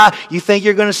moral guy. You think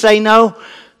you're going to say no?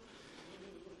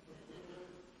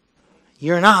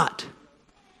 You're not.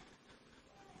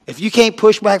 If you can't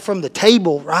push back from the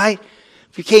table, right,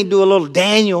 if you can't do a little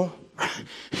Daniel,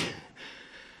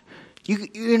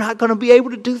 you're not going to be able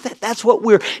to do that. That's what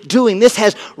we're doing. This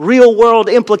has real world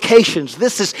implications.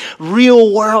 This is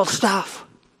real world stuff.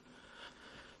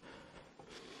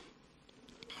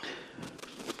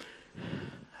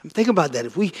 Think about that.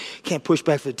 If we can't push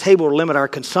back from the table or limit our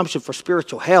consumption for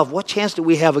spiritual health, what chance do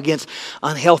we have against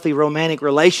unhealthy romantic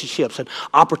relationships and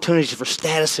opportunities for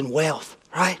status and wealth,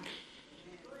 right?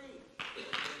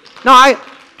 No,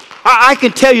 I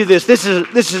can tell you this. This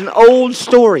is an old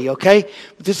story, okay?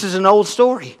 This is an old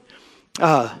story.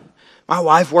 My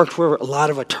wife worked for a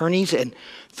lot of attorneys, and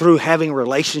through having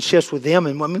relationships with them,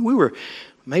 and I mean, we were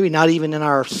maybe not even in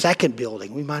our second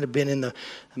building. We might have been in the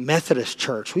Methodist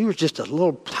church. We were just a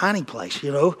little tiny place,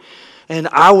 you know. And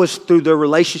I was, through their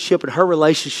relationship and her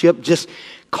relationship, just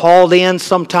called in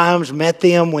sometimes, met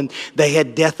them when they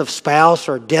had death of spouse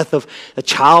or death of a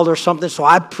child or something. So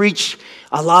I preached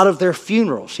a lot of their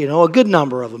funerals, you know, a good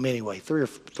number of them anyway,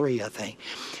 three, I think.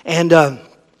 And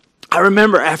I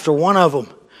remember after one of them,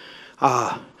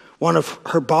 one of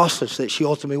her bosses that she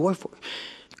ultimately worked for,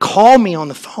 called me on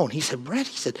the phone. He said, Brett,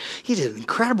 he did an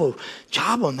incredible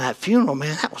job on that funeral,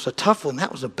 man. That was a tough one.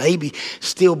 That was a baby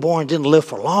stillborn, didn't live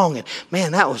for long. And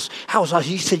man, that was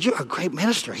he said, you're a great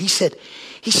minister. He said,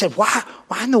 why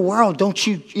in the world don't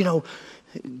you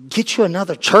get you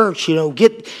another church,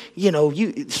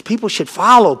 people should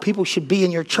follow. People should be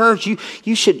in your church.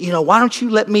 You should, why don't you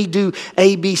let me do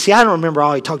A, B, C? I don't remember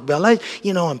all he talked about.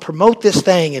 And promote this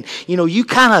thing. And, you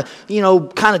kind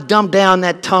of dumb down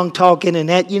that tongue talking and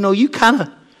that, you kind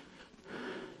of,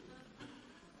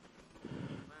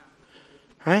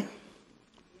 right?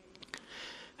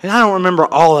 And I don't remember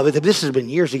all of it. This has been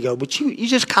years ago. But you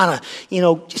just kind of,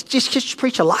 just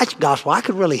preach a light gospel. I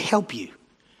could really help you.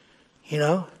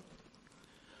 Well,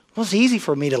 it's easy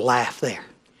for me to laugh there.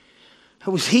 It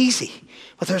was easy.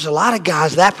 But there's a lot of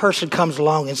guys, that person comes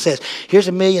along and says, here's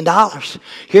 $1 million.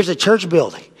 Here's a church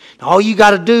building. All you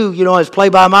got to do, is play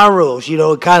by my rules,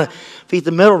 and kind of feed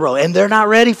the middle row. And they're not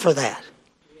ready for that.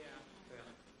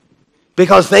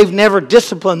 Because they've never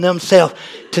disciplined themselves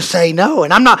to say no.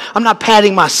 And I'm not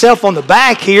patting myself on the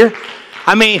back here.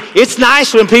 I mean, it's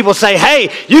nice when people say,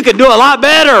 hey, you can do a lot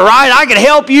better, right? I can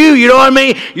help you, you know what I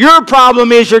mean? Your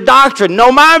problem is your doctrine.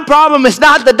 No, my problem is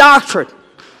not the doctrine.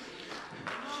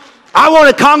 I want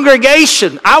a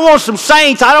congregation. I want some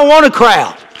saints. I don't want a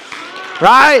crowd,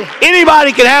 right?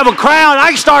 Anybody can have a crowd. I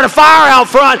can start a fire out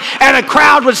front and a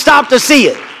crowd would stop to see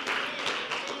it.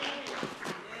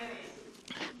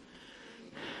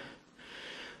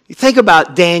 You think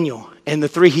about Daniel and the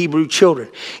 3 Hebrew children.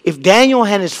 If Daniel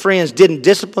and his friends didn't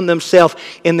discipline themselves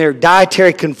in their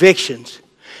dietary convictions,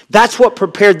 that's what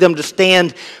prepared them to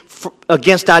stand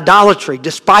against idolatry,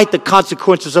 despite the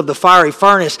consequences of the fiery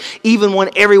furnace, even when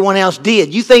everyone else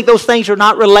did. You think those things are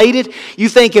not related? You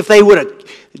think if they would have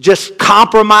just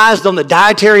compromised on the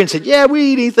dietary and said, yeah,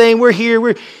 we eat anything, we're here,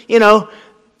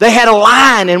 they had a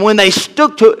line, and when they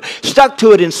stuck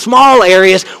to it in small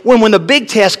areas, when the big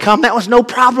tests come, that was no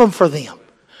problem for them.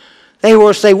 They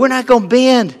were say, we're not going to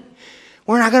bend.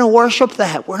 We're not going to worship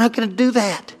that. We're not going to do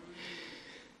that.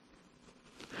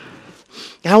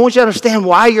 And I want you to understand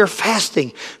why you're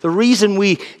fasting. The reason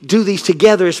we do these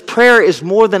together is prayer is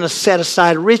more than a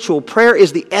set-aside ritual. Prayer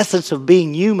is the essence of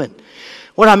being human.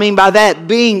 What I mean by that,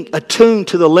 being attuned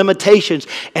to the limitations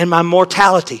and my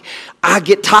mortality. I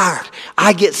get tired.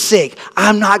 I get sick.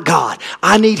 I'm not God.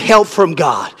 I need help from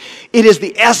God. It is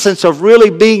the essence of really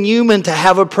being human to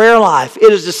have a prayer life.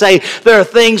 It is to say, there are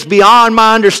things beyond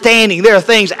my understanding. There are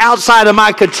things outside of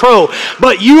my control.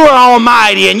 But you are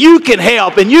almighty and you can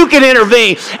help and you can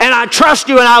intervene. And I trust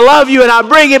you and I love you and I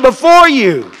bring it before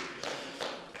you.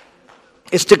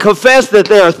 It's to confess that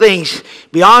there are things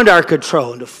beyond our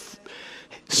control and to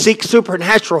seek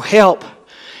supernatural help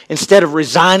instead of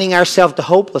resigning ourselves to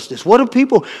hopelessness. What do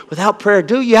people without prayer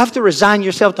do? You have to resign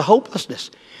yourself to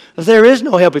hopelessness. If there is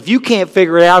no help, if you can't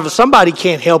figure it out, if somebody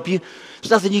can't help you,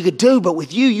 there's nothing you could do. But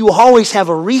with you, you always have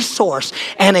a resource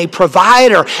and a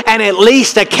provider and at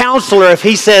least a counselor if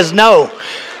he says no,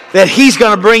 that he's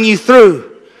going to bring you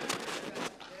through.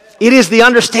 It is the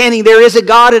understanding there is a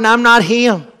God and I'm not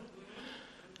him.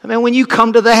 I mean, when you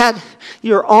come to that,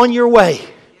 you're on your way.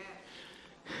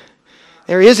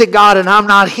 There is a God and I'm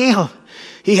not him.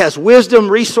 He has wisdom,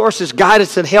 resources,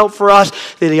 guidance, and help for us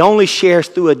that he only shares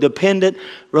through a dependent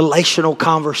relational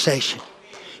conversation.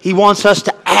 He wants us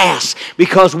to ask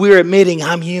because we're admitting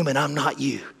I'm human, I'm not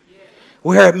you.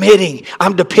 We're admitting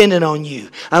I'm dependent on you.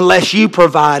 Unless you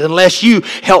provide, unless you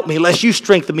help me, unless you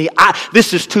strengthen me,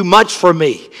 this is too much for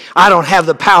me. I don't have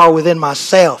the power within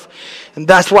myself. And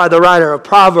that's why the writer of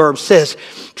Proverbs says,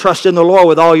 trust in the Lord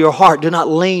with all your heart. Do not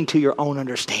lean to your own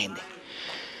understanding.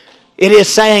 It is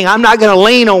saying, I'm not going to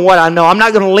lean on what I know. I'm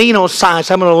not going to lean on science.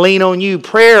 I'm going to lean on you.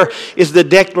 Prayer is the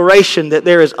declaration that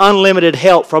there is unlimited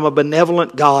help from a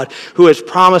benevolent God who has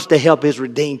promised to help his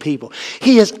redeemed people.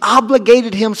 He has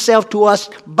obligated himself to us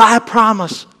by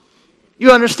promise.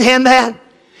 You understand that?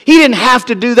 He didn't have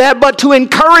to do that, but to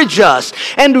encourage us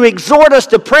and to exhort us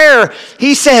to prayer.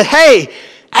 He said, hey,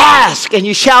 ask and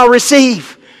you shall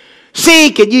receive.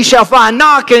 Seek and ye shall find.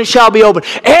 Knock and it shall be opened.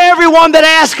 Everyone that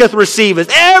asketh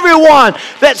receiveth. Everyone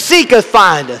that seeketh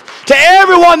findeth. To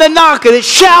everyone that knocketh it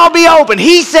shall be opened.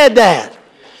 He said that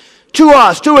to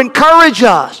us, to encourage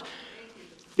us.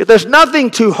 Yet there's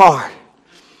nothing too hard.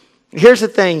 Here's the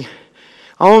thing.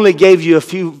 I only gave you a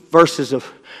few verses of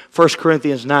 1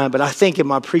 Corinthians 9, but I think in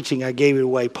my preaching I gave it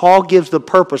away. Paul gives the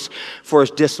purpose for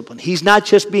his discipline. He's not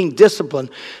just being disciplined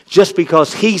just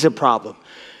because he's a problem.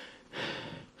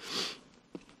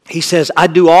 He says, I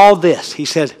do all this. He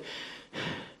said,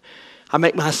 I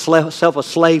make myself a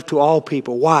slave to all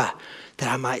people. Why? That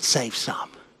I might save some.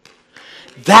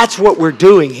 That's what we're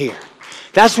doing here.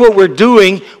 That's what we're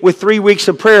doing with 3 weeks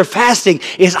of prayer fasting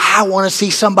is I want to see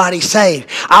somebody saved.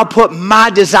 I'll put my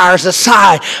desires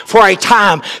aside for a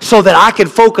time so that I can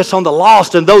focus on the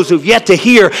lost and those who've yet to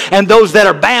hear and those that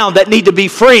are bound that need to be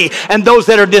free and those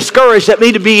that are discouraged that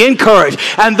need to be encouraged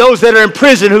and those that are in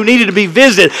prison who needed to be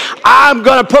visited. I'm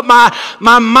going to put my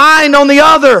mind on the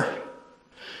other.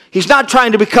 He's not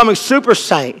trying to become a super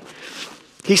saint.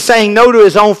 He's saying no to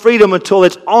his own freedom until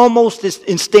it's almost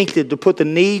instinctive to put the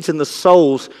needs and the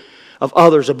souls of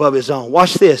others above his own.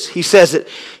 Watch this. He says it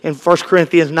in 1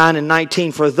 Corinthians 9 and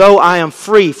 19. For though I am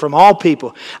free from all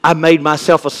people, I made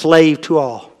myself a slave to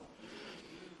all,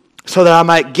 so that I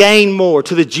might gain more.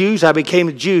 To the Jews I became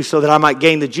a Jew, so that I might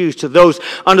gain the Jews. To those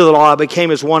under the law I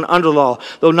became as one under the law,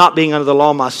 though not being under the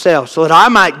law myself, so that I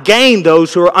might gain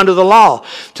those who are under the law.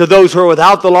 To those who are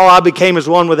without the law I became as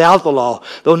one without the law,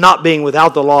 though not being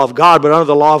without the law of God, but under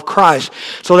the law of Christ,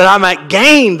 so that I might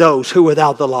gain those who are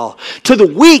without the law. To the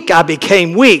weak I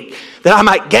became weak, that I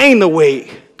might gain the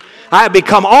weak. I have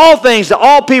become all things to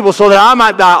all people so that I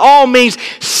might by all means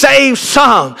save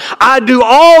some. I do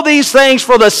all these things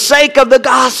for the sake of the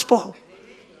gospel.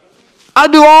 I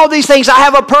do all these things. I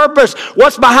have a purpose.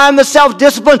 What's behind the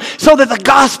self-discipline? So that the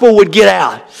gospel would get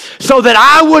out. So that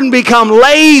I wouldn't become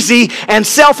lazy and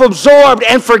self-absorbed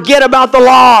and forget about the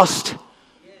lost.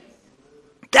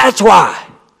 That's why.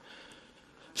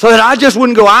 So that I just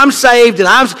wouldn't go, I'm saved and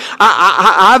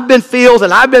I've been filled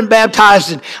and I've been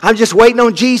baptized and I'm just waiting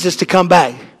on Jesus to come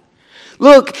back.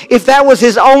 Look, if that was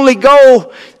his only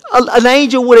goal, an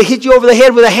angel would have hit you over the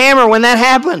head with a hammer when that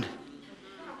happened.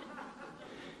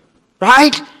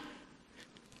 Right?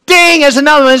 Ding, there's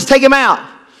another one, let's take him out.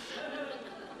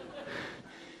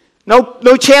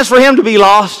 No chance for him to be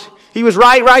lost. He was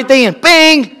right then.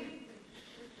 Bing!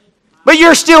 But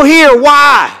you're still here.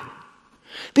 Why?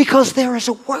 Because there is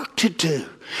a work to do.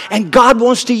 And God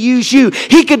wants to use you.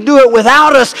 He could do it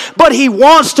without us, but he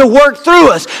wants to work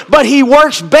through us. But he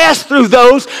works best through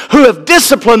those who have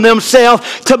disciplined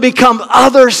themselves to become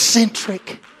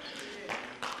other-centric.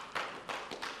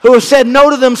 Who have said no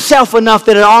to themselves enough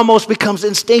that it almost becomes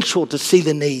instinctual to see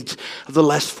the needs of the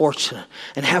less fortunate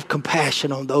and have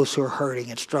compassion on those who are hurting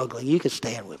and struggling. You can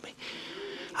stand with me.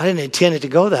 I didn't intend it to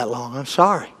go that long. I'm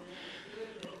sorry.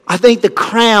 I think the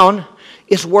crown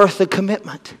is worth the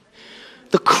commitment.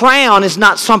 The crown is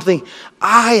not something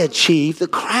I achieve. The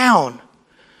crown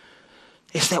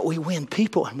is that we win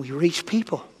people and we reach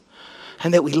people.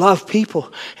 And that we love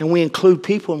people and we include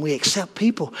people and we accept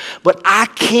people. But I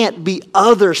can't be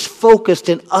others focused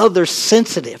and others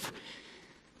sensitive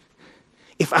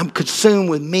if I'm consumed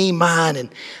with me, mine,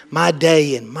 and my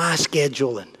day and my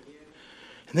schedule. And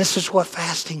this is what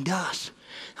fasting does.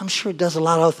 I'm sure it does a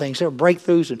lot of other things. There are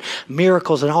breakthroughs and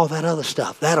miracles and all that other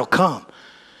stuff. That'll come.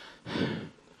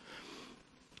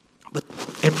 But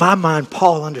in my mind,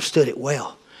 Paul understood it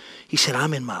well. He said,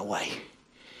 I'm in my way.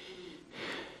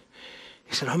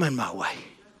 He said, I'm in my way.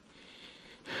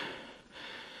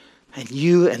 And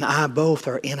you and I both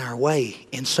are in our way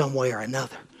in some way or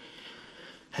another.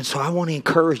 And so I want to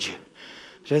encourage you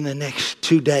during the next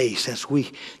 2 days as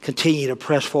we continue to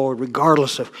press forward,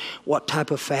 regardless of what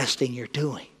type of fasting you're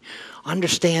doing.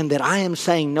 Understand that I am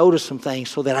saying no to some things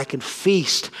so that I can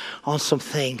feast on some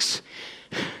things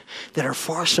that are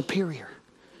far superior,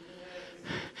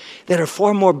 that are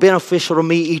far more beneficial to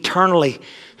me eternally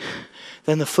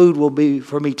than the food will be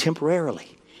for me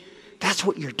temporarily. That's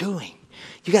what you're doing.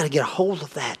 You got to get a hold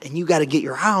of that, and you got to get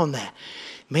your eye on that.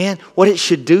 Man, what it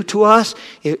should do to us,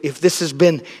 if this has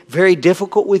been very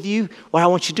difficult with you, what I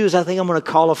want you to do is I think I'm going to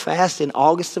call a fast in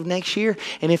August of next year.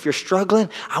 And if you're struggling,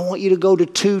 I want you to go to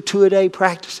two-a-day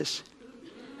practices.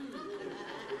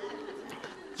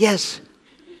 Yes.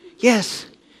 Yes.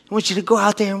 I want you to go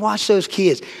out there and watch those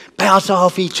kids bounce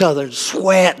off each other and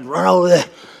sweat and run over there.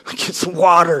 Get some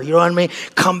water, you know what I mean?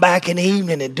 Come back in the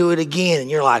evening and do it again. And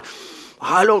you're like,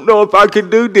 I don't know if I can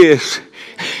do this.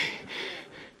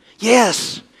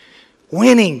 Yes,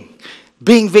 winning,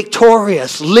 being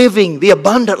victorious, living the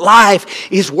abundant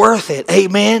life is worth it.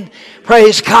 Amen.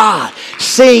 Praise God.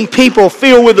 Seeing people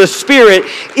filled with the Spirit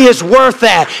is worth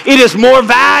that. It is more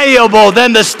valuable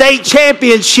than the state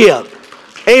championship.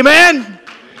 Amen.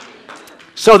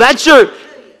 So that's your,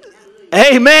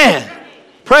 amen.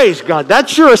 Praise God.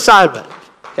 That's your assignment.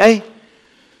 Okay?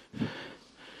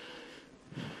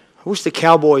 I wish the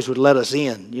Cowboys would let us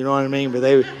in. You know what I mean? But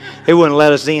they wouldn't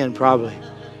let us in probably.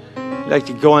 I'd like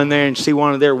to go in there and see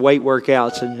one of their weight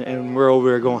workouts and we're over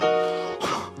there going,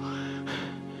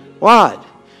 what?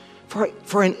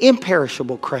 For an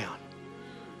imperishable crown.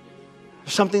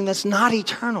 Something that's not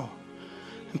eternal.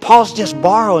 And Paul's just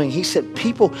borrowing. He said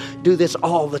people do this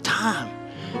all the time.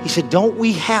 He said, don't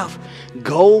we have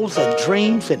goals and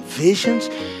dreams and visions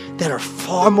that are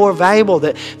far more valuable,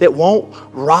 that won't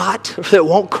rot, that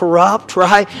won't corrupt,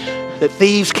 right? That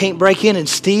thieves can't break in and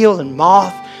steal and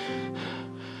moth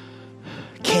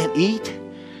can't eat?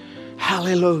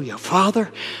 Hallelujah.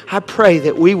 Father, I pray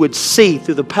that we would see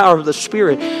through the power of the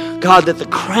Spirit, God, that the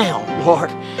crown, Lord,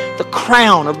 the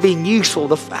crown of being useful,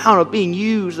 the crown of being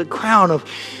used, the crown of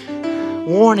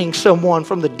warning someone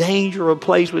from the danger of a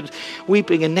place with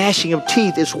weeping and gnashing of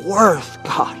teeth is worth,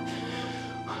 God.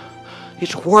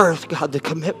 It's worth, God, the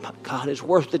commitment, God. It's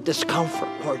worth the discomfort,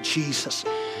 Lord Jesus.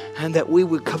 And that we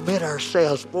would commit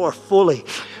ourselves more fully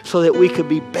so that we could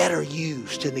be better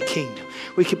used in the kingdom.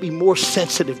 We could be more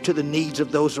sensitive to the needs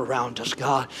of those around us,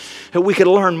 God. And we could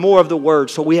learn more of the Word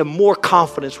so we have more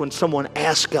confidence when someone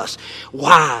asks us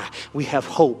why we have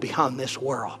hope beyond this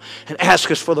world. And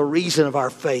ask us for the reason of our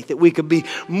faith. That we could be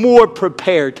more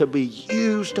prepared to be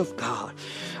used of God.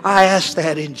 I ask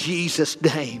that in Jesus'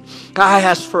 name. I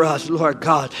ask for us, Lord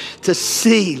God, to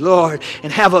see, Lord,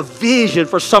 and have a vision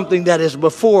for something that is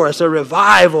before us, a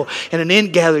revival and an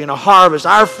ingathering and a harvest.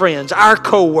 Our friends, our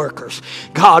co-workers,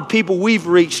 God, people we've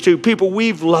reached to, people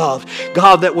we've loved,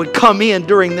 God, that would come in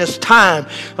during this time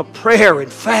of prayer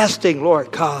and fasting,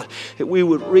 Lord God, that we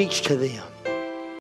would reach to them.